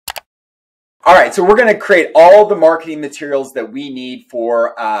All right, so we're going to create all the marketing materials that we need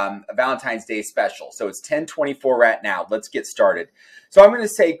for a Valentine's Day special. So it's 10:24 right now. Let's get started. So I'm going to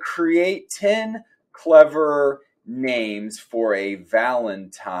say create 10 clever names for a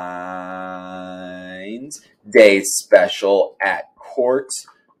Valentine's Day special at Court's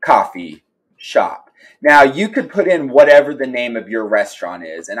Coffee Shop. Now, you could put in whatever the name of your restaurant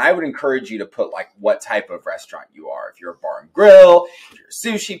is, and I would encourage you to put like what type of restaurant you are. If you're a bar and grill, if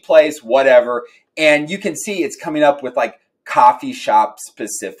you're a sushi place, whatever. And you can see it's coming up with like coffee shop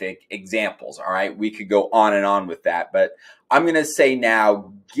specific examples. All right, we could go on and on with that, but I'm going to say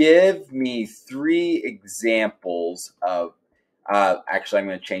now, give me 3 examples of, actually, I'm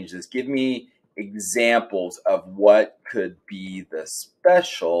going to change this. Give me examples of what could be the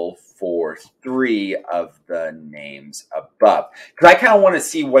special for 3 of the names above. Because I kind of want to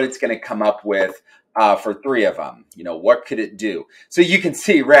see what it's going to come up with for 3 of them. You know, what could it do? So you can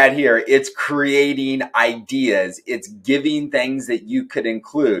see right here, it's creating ideas. It's giving things that you could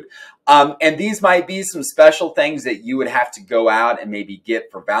include. And these might be some special things that you would have to go out and maybe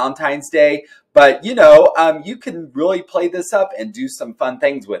get for Valentine's Day. But, you know, you can really play this up and do some fun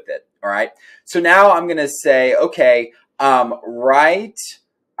things with it. All right. So now I'm going to say, okay, write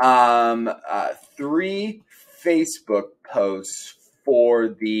 3 Facebook posts for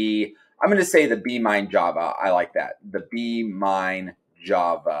the, I'm going to say the Be Mine Java. I like that. The Be Mine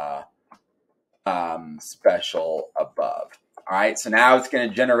Java special above. All right, so now it's going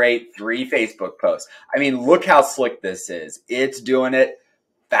to generate 3 Facebook posts. I mean, look how slick this is. It's doing it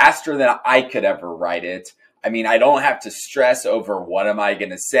faster than I could ever write it. I mean, I don't have to stress over what am I going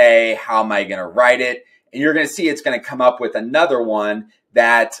to say, how am I going to write it. And you're going to see it's going to come up with another one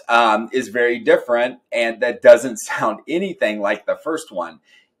that is very different and that doesn't sound anything like the first one.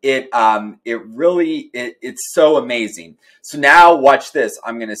 It's so amazing. So now watch this.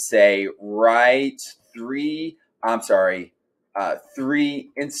 I'm going to say write 3 Instagram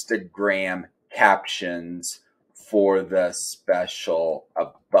captions for the special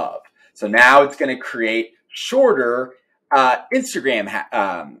above. So now it's going to create shorter Instagram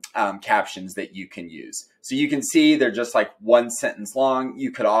captions that you can use. So you can see they're just like 1 sentence long.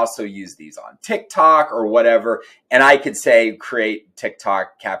 You could also use these on TikTok or whatever. And I could say create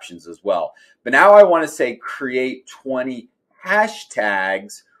TikTok captions as well. But now I want to say create 20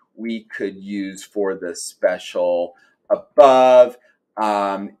 hashtags we could use for the special above.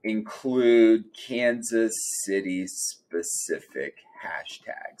 Include Kansas City specific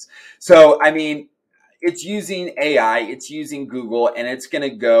hashtags. So, I mean, it's using AI, it's using Google, and it's going to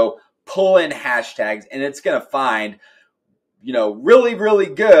go pull in hashtags, and it's going to find, you know, really, really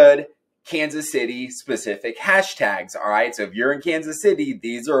good Kansas City specific hashtags. All right. So if you're in Kansas City,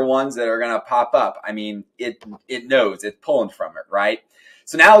 these are ones that are going to pop up. I mean, it knows it's pulling from it, right?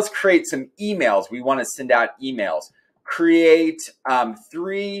 So now let's create some emails. We want to send out emails. Create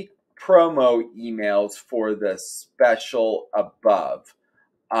 3 promo emails for the special above.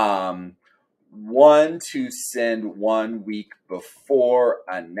 1 to send 1 week before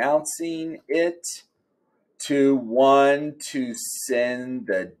announcing it. 1 to send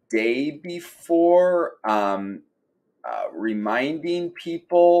the day before, reminding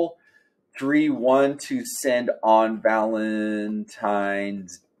people. 1 to send on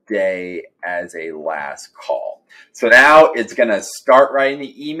Valentine's Day as a last call. So now it's going to start writing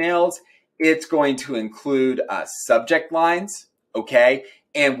the emails. It's going to include subject lines, okay?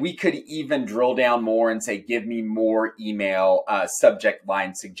 And we could even drill down more and say, give me more email subject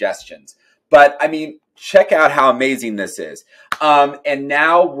line suggestions. But I mean, check out how amazing this is. And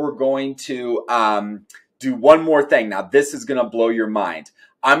now we're going to do one more thing. Now, this is going to blow your mind.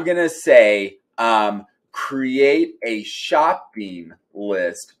 I'm going to say, create a shopping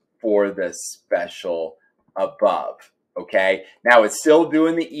list for the special above. Okay. Now it's still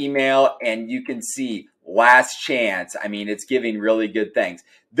doing the email, and you can see last chance. I mean, it's giving really good things.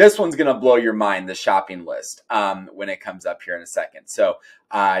 This one's going to blow your mind, the shopping list, when it comes up here in a second. So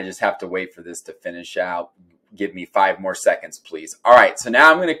I just have to wait for this to finish out. Give me 5 more seconds, please. All right. So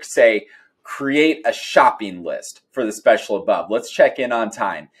now I'm going to say, create a shopping list for the special above. Let's check in on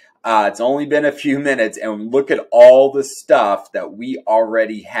time. It's only been a few minutes, and look at all the stuff that we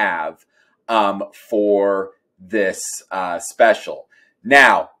already have for this special.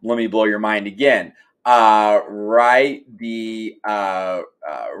 Now, let me blow your mind again. Write the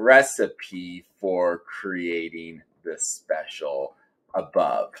recipe for creating the special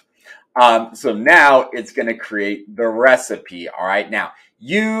above. So now it's going to create the recipe. All right. Now,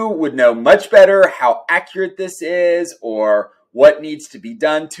 you would know much better how accurate this is or what needs to be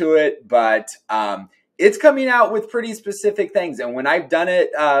done to it, but it's coming out with pretty specific things. And when I've done it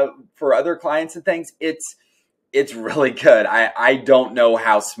for other clients and things, it's really good. I don't know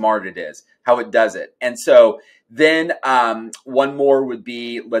how smart it is, how it does it. And so then one more would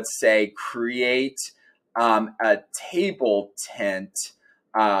be, let's say, create a table tent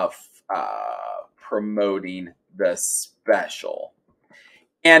promoting the special.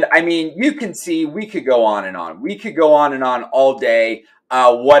 And I mean, you can see we could go on and on. We could go on and on all day.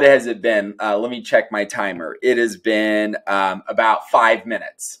 What has it been? Let me check my timer. It has been about 5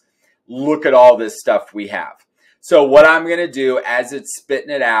 minutes. Look at all this stuff we have. So what I'm going to do as it's spitting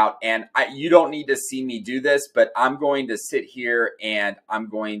it out, and you don't need to see me do this, but I'm going to sit here and I'm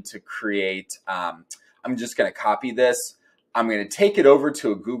going to create, I'm just going to copy this. I'm going to take it over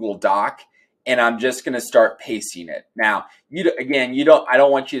to a Google Doc, and I'm just going to start pasting it. Now, I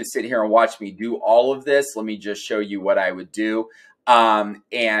don't want you to sit here and watch me do all of this. Let me just show you what I would do.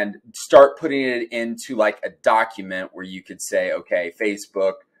 And start putting it into like a document where you could say, okay,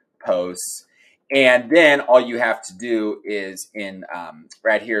 Facebook posts. And then all you have to do is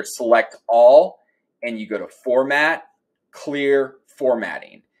right here, select all, and you go to format, clear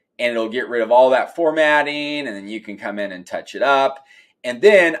formatting. And it'll get rid of all that formatting, and then you can come in and touch it up. And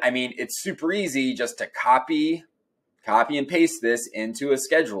then, I mean, it's super easy just to copy and paste this into a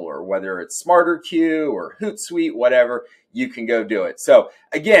scheduler, whether it's SmarterQueue or Hootsuite, whatever, you can go do it. So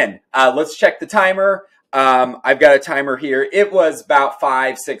again, let's check the timer. I've got a timer here. It was about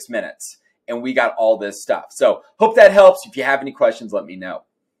 5-6 minutes, and we got all this stuff. So hope that helps. If you have any questions, let me know.